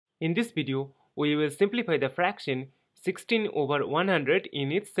In this video, we will simplify the fraction 16 over 100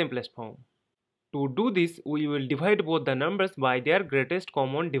 in its simplest form. To do this, we will divide both the numbers by their greatest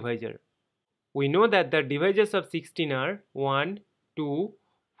common divisor. We know that the divisors of 16 are 1, 2,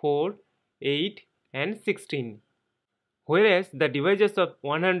 4, 8 and 16. Whereas the divisors of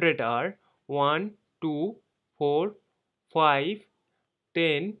 100 are 1, 2, 4, 5,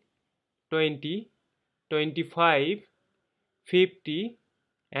 10, 20, 25, 50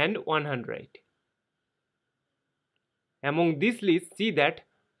 and 100. Among these lists, see that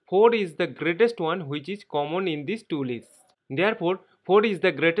 4 is the greatest one which is common in these two lists. Therefore, 4 is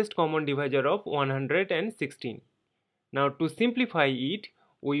the greatest common divisor of 116. Now to simplify it,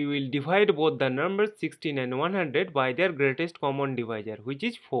 we will divide both the numbers 16 and 100 by their greatest common divisor, which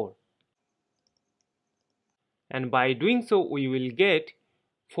is 4. And by doing so, we will get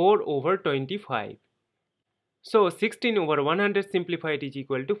 4 over 25. So 16 over 100 simplified is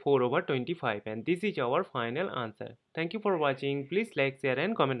equal to 4 over 25, and this is our final answer. Thank you for watching. Please like, share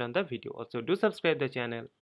and comment on the video. Also do subscribe the channel.